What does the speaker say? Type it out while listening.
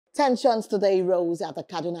Tensions today rose at the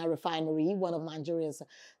Kaduna Refinery, one of Nigeria's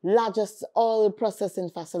largest oil processing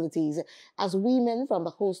facilities, as women from the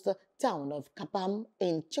host town of Kapam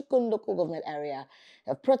in Chikun local government area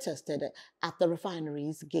have protested at the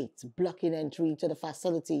refinery's gate, blocking entry to the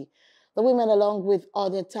facility. The women, along with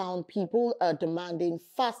other town people, are demanding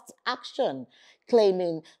fast action,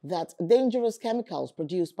 claiming that dangerous chemicals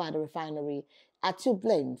produced by the refinery are to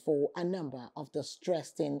blame for a number of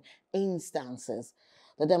distressing instances.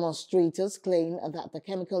 The demonstrators claim that the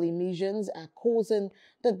chemical emissions are causing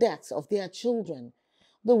the deaths of their children,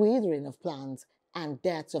 the withering of plants, and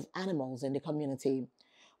deaths of animals in the community.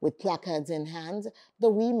 With placards in hand, the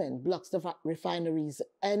women blocked the refinery's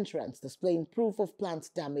entrance, displaying proof of plant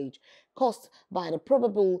damage caused by the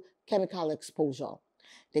probable chemical exposure.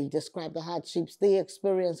 They describe the hardships they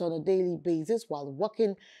experience on a daily basis while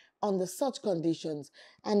working under such conditions,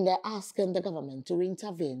 and they're asking the government to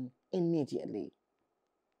intervene immediately.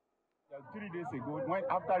 3 days ago,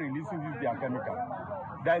 after releasing their chemical,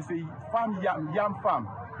 there is a yam farm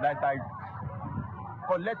that I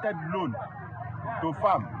collected loan to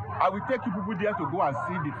farm. I will take you people there to go and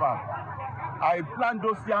see the farm. I plant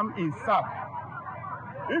those yam in sack.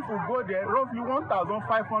 If we go there, roughly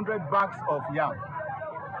 1,500 bags of yam.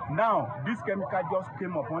 Now, this chemical just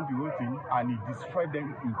came upon the whole thing and it destroyed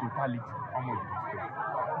them in totality. How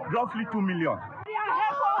much? Roughly 2 million.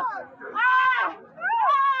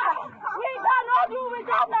 Do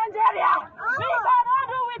without Nigeria. We cannot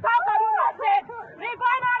do without Kaduna State.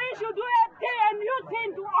 Refinery should do a new thing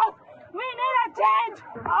to us. We need a change.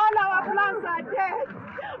 All our plants are dead.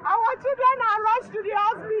 Our children are rushed to the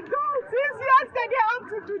hospital. Since yesterday up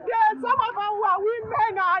to today, some of our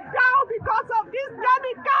women are down because of this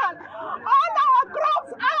chemical. All our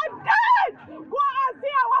crops are dead. Go and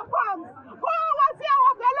see our farms. Go and see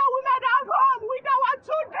our fellow women at home with our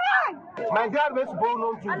children. My dad went to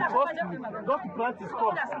Borno to just to plant his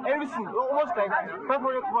crops. Everything, almost like 500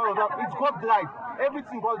 tomatoes, it got dried.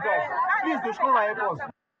 Everything got dried. Please, they should come and help us.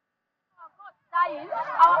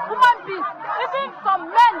 Our human beings, even some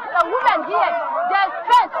men, women here, they're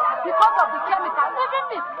stressed because of the chemical. Even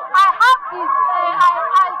me, I have this,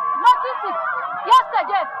 I noticed it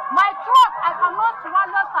yesterday. My throat, I cannot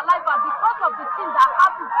swallow saliva because of the things that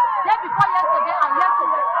happened day before yesterday and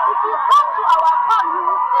yesterday. If you come to our farm, you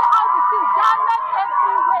will see how the things damage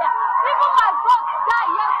everywhere. Even my dog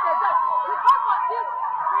died yesterday because of this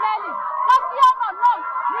smelling. That's the unknown.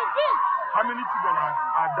 Reveal. How many children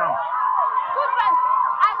are down? Children,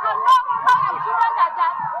 I cannot count the children that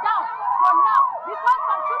are down for now because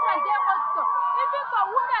some children they hospital. Even some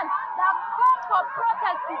women that come for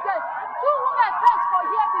protest today, 2 women fell for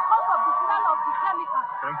here because of the smell of the chemical.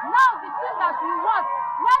 Now the thing that we want,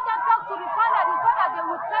 let them talk to the refinery so that they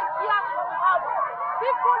will take care of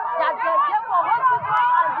people that they get for hospital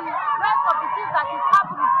and the rest of the things that is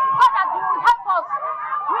happening, so that they will help us.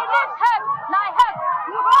 We need help, like help.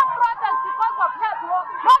 We won't protest because of help,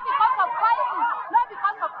 not because of fighting, not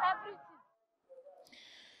because of everything.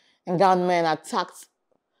 And gunmen attacked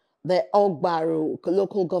the Ogbaru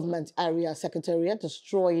local government area secretariat,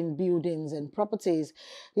 destroying buildings and properties.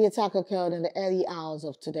 The attack occurred in the early hours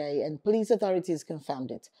of today, and police authorities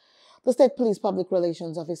confirmed it. The State Police Public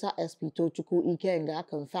Relations Officer, SP Tochukwu Ikenga,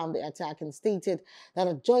 confirmed the attack and stated that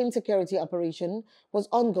a joint security operation was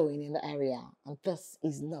ongoing in the area. And this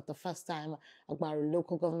is not the first time Ogbaru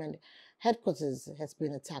local government headquarters has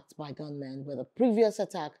been attacked by gunmen, with a previous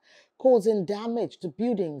attack causing damage to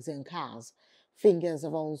buildings and cars. Fingers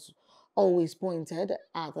have always pointed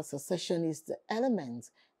at the secessionist elements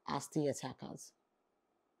as the attackers.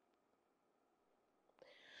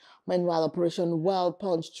 Meanwhile, Operation Well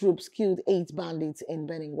Punch troops killed 8 bandits in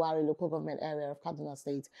Beningwari local government area of Kaduna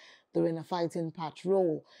State during a fighting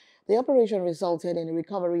patrol. The operation resulted in the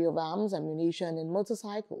recovery of arms, ammunition, and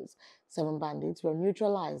motorcycles. 7 bandits were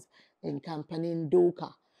neutralized in Kampanin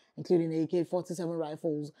Doka, including AK-47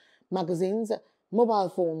 rifles, magazines, mobile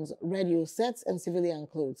phones, radio sets, and civilian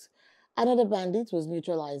clothes. Another bandit was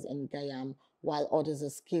neutralized in Gayam, while others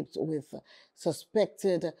escaped with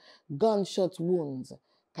suspected gunshot wounds.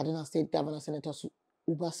 Kaduna State Governor Senator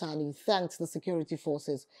Ubasani thanked the security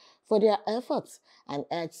forces for their efforts and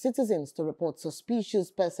urged citizens to report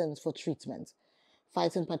suspicious persons for treatment.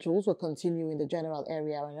 Fighting patrols will continue in the general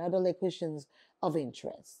area and other locations of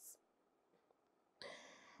interest.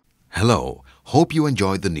 Hello, hope you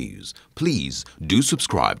enjoyed the news. Please do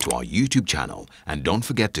subscribe to our YouTube channel and don't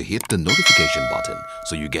forget to hit the notification button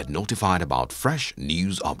so you get notified about fresh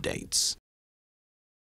news updates.